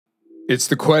It's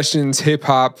the Questions Hip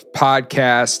Hop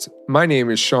Podcast. My name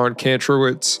is Sean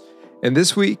Kantrowitz, and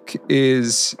this week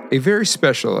is a very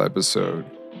special episode.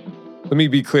 Let me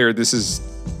be clear, this is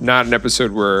not an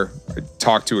episode where I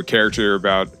talk to a character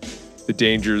about the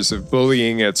dangers of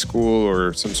bullying at school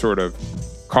or some sort of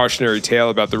cautionary tale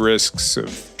about the risks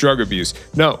of drug abuse.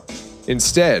 No,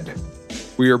 instead,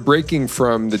 we are breaking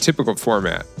from the typical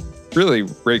format. Really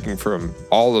breaking from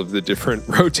all of the different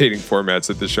rotating formats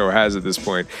that the show has at this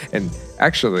point. And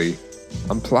actually,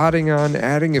 I'm plotting on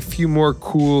adding a few more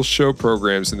cool show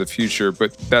programs in the future,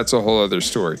 but that's a whole other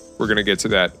story. We're going to get to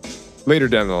that later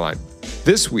down the line.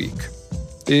 This week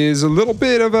is a little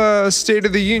bit of a State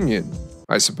of the Union,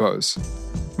 I suppose.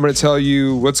 I'm going to tell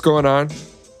you what's going on,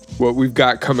 what we've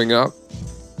got coming up,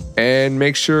 and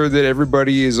make sure that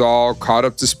everybody is all caught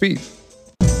up to speed.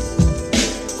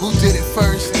 Who did it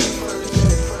first?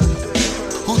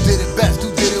 Who did it best? Who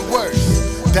did it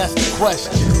worse? That's the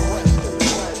question.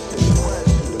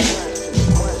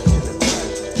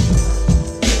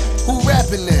 Who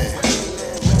rapping there?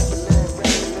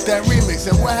 That remix,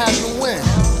 and what happened when?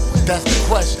 That's the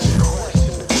question.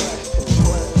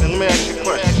 Let me ask you a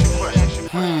question.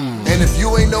 And if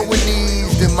you ain't knowing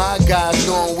these, then my guys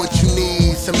knowing what you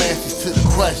need. Some answers to the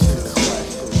questions.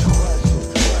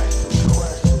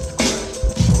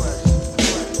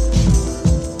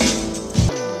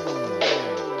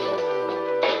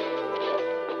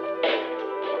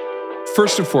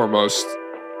 First and foremost,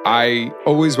 I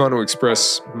always want to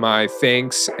express my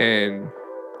thanks and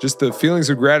just the feelings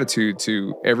of gratitude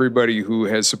to everybody who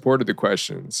has supported the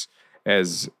questions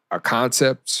as a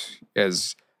concept,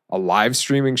 as a live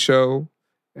streaming show,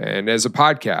 and as a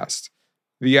podcast.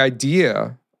 The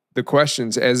idea, the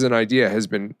questions as an idea has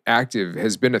been active,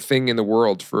 has been a thing in the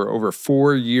world for over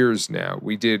 4 years now.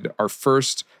 We did our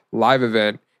first live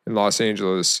event in Los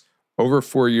Angeles over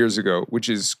 4 years ago, which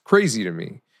is crazy to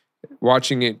me.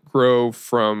 Watching it grow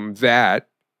from that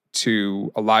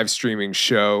to a live streaming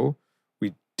show.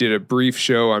 We did a brief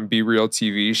show on Be Real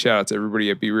TV. Shout out to everybody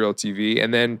at Be Real TV.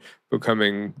 And then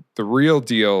becoming the real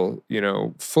deal,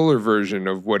 fuller version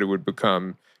of what it would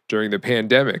become during the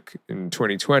pandemic in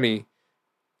 2020,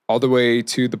 all the way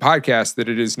to the podcast that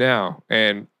it is now.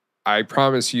 And I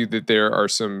promise you that there are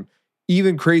some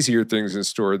even crazier things in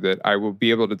store that I will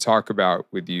be able to talk about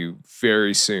with you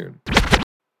very soon.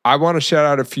 I want to shout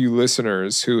out a few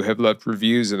listeners who have left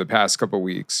reviews in the past couple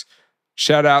weeks.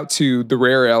 Shout out to The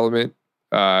Rare Element,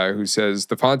 who says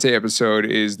the Fonte episode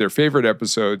is their favorite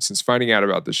episode since finding out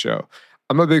about the show.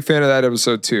 I'm a big fan of that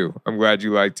episode too. I'm glad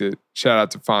you liked it. Shout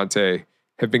out to Fonte.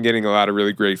 Have been getting a lot of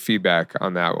really great feedback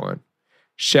on that one.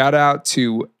 Shout out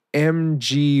to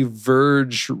MG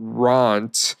Verge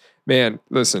Ront. Man,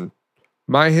 listen,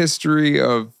 my history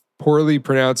of poorly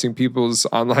pronouncing people's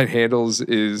online handles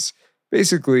is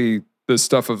basically the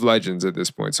stuff of legends at this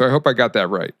point. So I hope I got that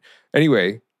right.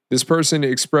 Anyway, this person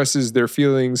expresses their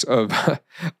feelings of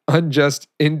unjust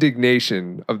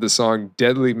indignation of the song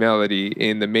Deadly Melody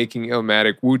in the Making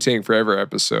Illmatic Wu-Tang Forever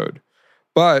episode.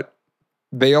 But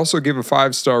they also give a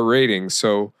 5-star rating,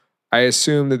 so I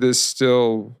assume that this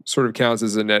still sort of counts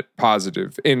as a net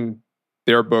positive in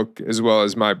their book as well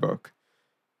as my book.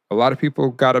 A lot of people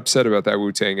got upset about that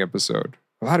Wu-Tang episode.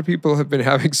 A lot of people have been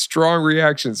having strong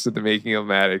reactions to the Making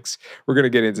Illmatics. We're going to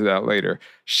get into that later.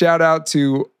 Shout out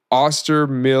to Oster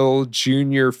Mill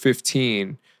Jr.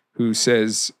 15, who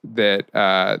says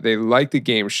that they like the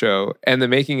game show and the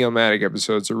Making Illmatic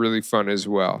episodes are really fun as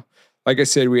well. Like I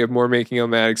said, we have more Making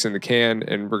Illmatics in the can,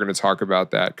 and we're going to talk about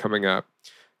that coming up.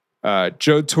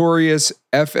 Jotorius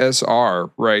FSR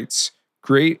writes,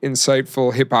 great,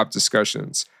 insightful hip-hop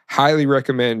discussions. Highly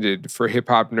recommended for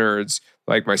hip-hop nerds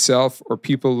like myself or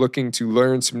people looking to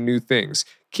learn some new things.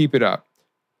 Keep it up.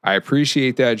 I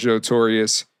appreciate that,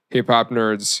 Jotorius. Hip-hop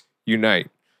nerds unite.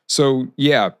 So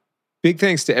yeah, big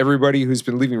thanks to everybody who's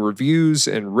been leaving reviews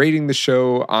and rating the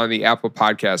show on the Apple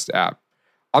Podcast app.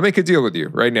 I'll make a deal with you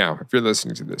right now if you're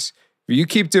listening to this. If you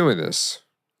keep doing this,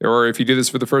 or if you do this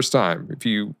for the first time, if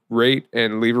you rate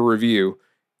and leave a review,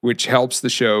 which helps the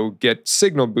show get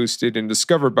signal boosted and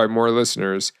discovered by more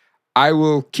listeners, I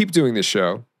will keep doing this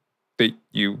show that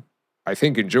you, I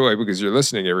think, enjoy because you're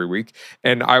listening every week,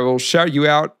 and I will shout you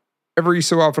out every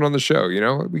so often on the show.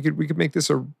 We could make this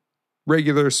a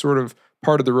regular sort of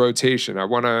part of the rotation. I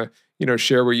want to,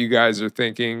 share what you guys are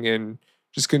thinking and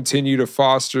just continue to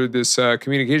foster this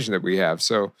communication that we have.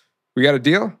 So we got a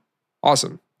deal?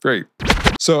 Awesome. Great.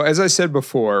 So as I said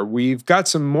before, we've got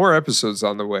some more episodes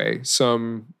on the way,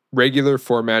 some regular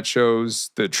format shows,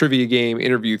 the trivia game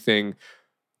interview thing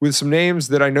with some names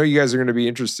that I know you guys are going to be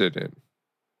interested in.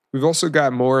 We've also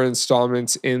got more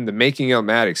installments in the Making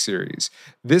Illmatic series.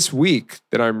 This week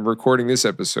that I'm recording this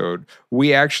episode,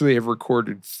 we actually have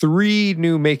recorded 3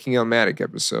 new Making Illmatic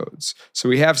episodes. So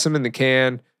we have some in the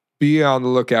can. Be on the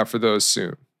lookout for those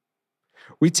soon.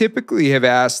 We typically have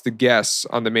asked the guests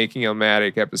on the Making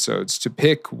Illmatic episodes to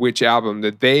pick which album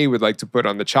that they would like to put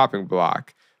on the chopping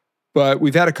block. But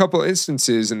we've had a couple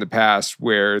instances in the past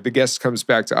where the guest comes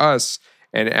back to us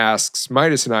and asks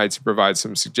Midas and I to provide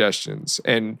some suggestions.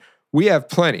 And we have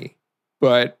plenty.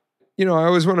 But, I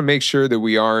always want to make sure that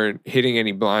we aren't hitting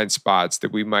any blind spots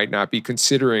that we might not be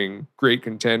considering great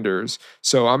contenders.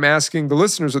 So I'm asking the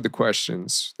listeners of the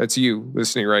questions, that's you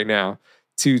listening right now,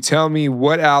 to tell me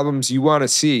what albums you want to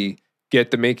see get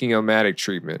the Making Illmatic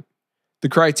treatment. The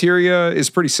criteria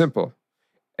is pretty simple.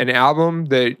 An album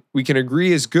that we can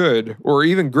agree is good or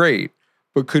even great,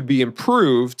 but could be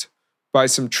improved by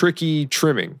some tricky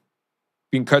trimming,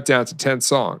 being cut down to 10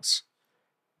 songs.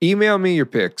 Email me your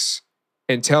picks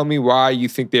and tell me why you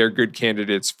think they are good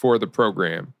candidates for the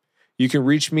program. You can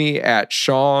reach me at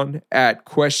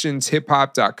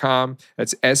Sean@questionshiphop.com.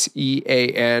 That's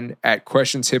SEAN at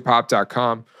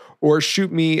questionshiphop.com. Or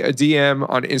shoot me a DM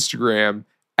on Instagram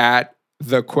at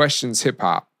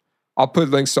 @thequestionshiphop. I'll put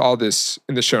links to all this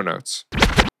in the show notes.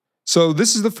 So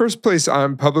this is the first place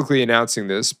I'm publicly announcing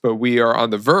this, but we are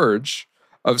on the verge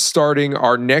of starting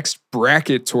our next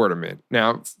bracket tournament.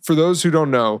 Now, for those who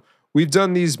don't know, we've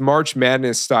done these March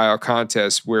Madness style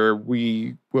contests where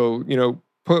we will,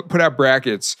 put out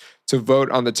brackets to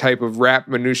vote on the type of rap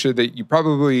minutia that you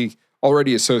probably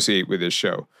already associate with this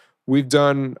show. We've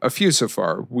done a few so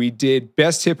far. We did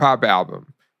Best Hip Hop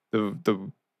Album.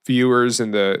 The viewers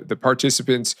and the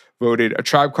participants voted A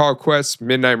Tribe Called Quest,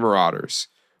 Midnight Marauders.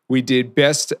 We did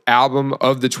Best Album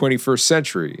of the 21st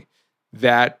Century.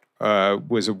 That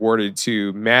was awarded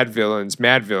to Mad Villains,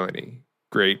 Mad Villainy.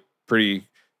 Great, pretty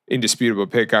indisputable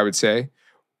pick, I would say.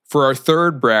 For our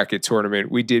third bracket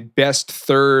tournament, we did Best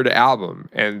Third Album,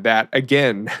 and that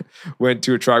again went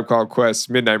to A Tribe Called Quest,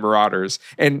 Midnight Marauders.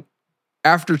 And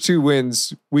after 2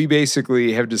 wins, we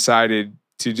basically have decided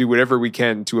to do whatever we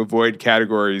can to avoid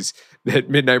categories that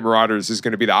Midnight Marauders is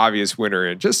going to be the obvious winner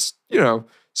in, just,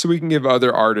 so we can give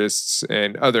other artists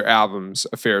and other albums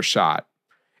a fair shot.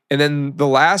 And then the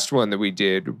last one that we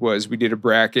did was we did a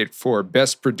bracket for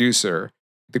Best Producer.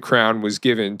 The crown was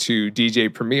given to DJ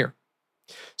Premier.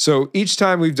 So each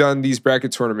time we've done these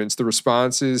bracket tournaments, the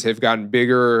responses have gotten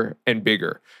bigger and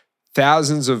bigger.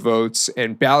 Thousands of votes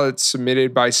and ballots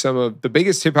submitted by some of the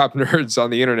biggest hip hop nerds on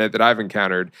the internet that I've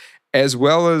encountered, as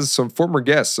well as some former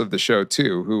guests of the show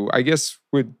too, who I guess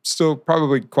would still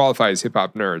probably qualify as hip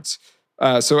hop nerds.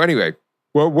 So anyway,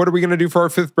 what are we going to do for our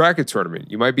 5th bracket tournament?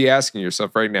 You might be asking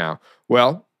yourself right now.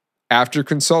 Well, after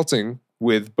consulting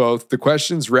with both the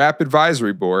Questions Rap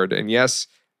Advisory Board, and yes,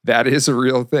 that is a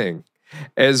real thing,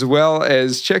 as well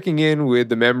as checking in with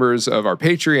the members of our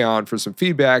Patreon for some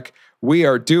feedback, we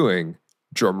are doing,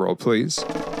 drumroll please,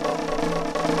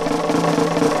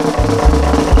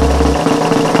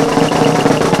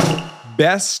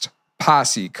 Best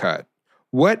Posse Cut.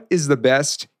 What is the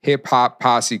best hip hop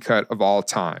posse cut of all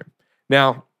time?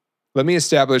 Now, let me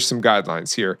establish some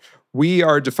guidelines here. We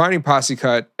are defining posse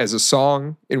cut as a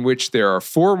song in which there are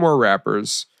 4 or more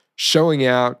rappers showing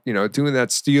out, doing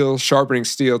that steel, sharpening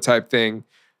steel type thing.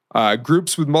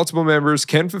 Groups with multiple members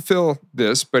can fulfill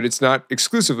this, but it's not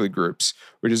exclusively groups,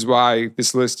 which is why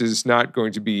this list is not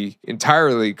going to be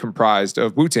entirely comprised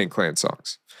of Wu-Tang Clan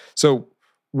songs. So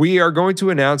we are going to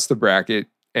announce the bracket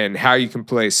and how you can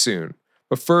play soon.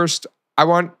 But first, I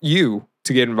want you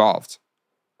to get involved.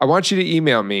 I want you to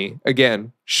email me,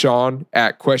 again,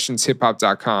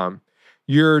 Sean@questionshiphop.com,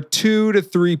 your 2 to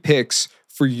 3 picks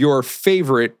for your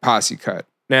favorite posse cut.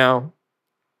 Now,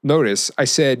 notice I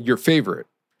said your favorite.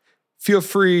 Feel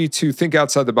free to think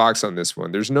outside the box on this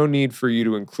one. There's no need for you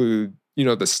to include,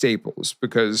 the staples,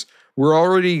 because we're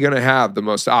already going to have the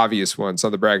most obvious ones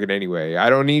on the bracket anyway. I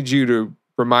don't need you to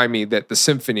remind me that the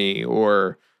Symphony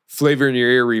or Flavor in Your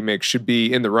Ear remix should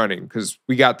be in the running, because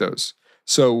we got those.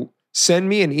 So send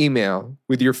me an email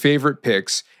with your favorite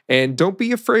picks, and don't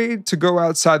be afraid to go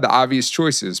outside the obvious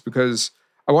choices, because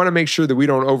I want to make sure that we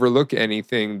don't overlook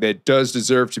anything that does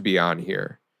deserve to be on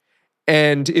here.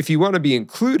 And if you want to be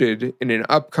included in an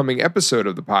upcoming episode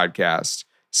of the podcast,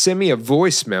 send me a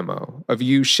voice memo of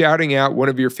you shouting out one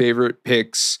of your favorite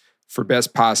picks for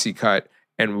Best Posse Cut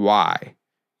and why.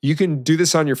 You can do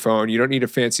this on your phone. You don't need a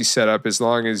fancy setup as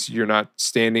long as you're not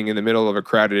standing in the middle of a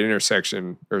crowded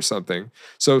intersection or something.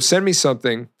 So send me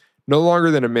something no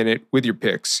longer than a minute with your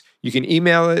picks. You can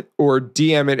email it or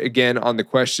DM it again on the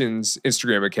Questions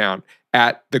Instagram account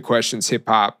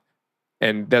 @thequestionshiphop.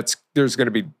 And there's going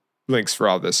to be links for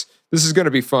all this. This is going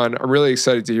to be fun. I'm really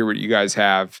excited to hear what you guys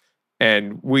have.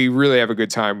 And we really have a good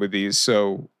time with these.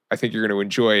 So I think you're going to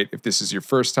enjoy it if this is your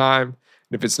first time.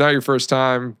 And if it's not your first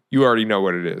time, you already know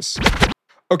what it is.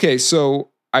 Okay, so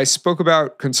I spoke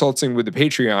about consulting with the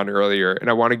Patreon earlier, and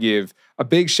I want to give a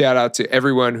big shout out to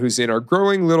everyone who's in our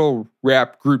growing little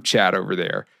rap group chat over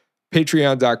there.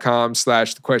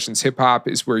 Patreon.com/thequestionshiphop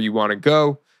is where you want to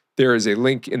go. There is a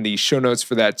link in the show notes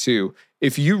for that too.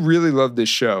 If you really love this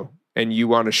show and you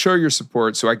want to show your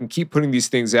support so I can keep putting these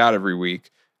things out every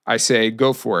week, I say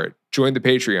go for it. Join the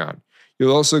Patreon.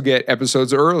 You'll also get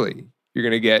episodes early. You're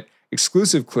going to get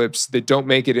exclusive clips that don't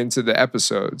make it into the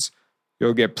episodes.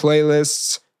 You'll get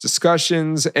playlists,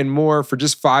 discussions, and more for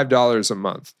just $5 a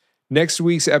month. Next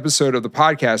week's episode of the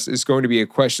podcast is going to be a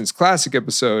Questions Classic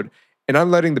episode, and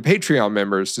I'm letting the Patreon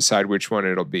members decide which one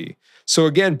it'll be. So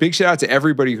again, big shout out to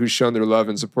everybody who's shown their love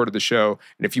and support of the show.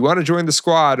 And if you want to join the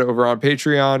squad over on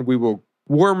Patreon, we will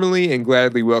warmly and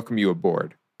gladly welcome you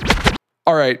aboard.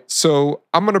 All right, so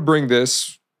I'm going to bring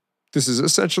this is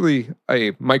essentially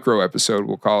a micro episode,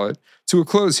 we'll call it, to a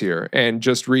close here and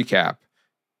just recap.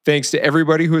 Thanks to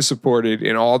everybody who has supported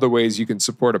in all the ways you can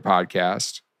support a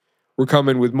podcast. We're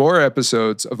coming with more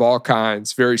episodes of all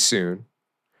kinds very soon.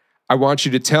 I want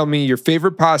you to tell me your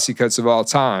favorite posse cuts of all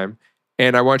time,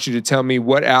 and I want you to tell me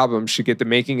what album should get the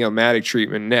Making Illmatic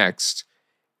treatment next.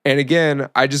 And again,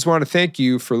 I just want to thank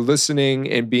you for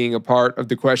listening and being a part of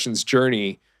the Questions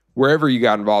journey. Wherever you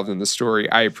got involved in the story,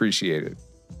 I appreciate it.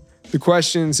 The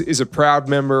Questions is a proud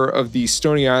member of the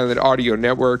Stony Island Audio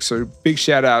Network, so big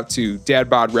shout out to Dad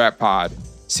Bod Rap Pod,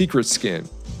 Secret Skin,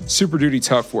 Super Duty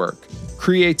Tough Work,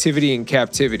 Creativity and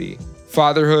Captivity,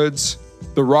 Fatherhoods,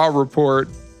 The Raw Report,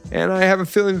 and I have a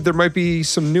feeling that there might be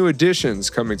some new additions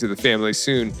coming to the family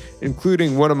soon,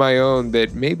 including one of my own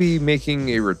that may be making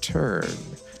a return.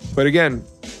 But again,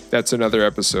 that's another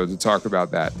episode to talk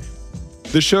about that.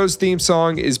 The show's theme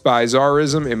song is by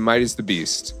Zarism and Might is the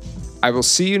Beast. I will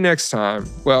see you next time.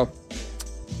 Well,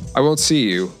 I won't see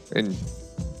you, and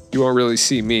you won't really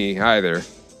see me either.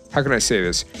 How can I say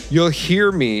this? You'll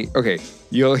hear me. Okay,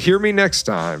 you'll hear me next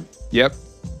time. Yep,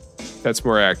 that's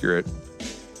more accurate.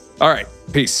 All right,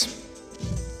 peace.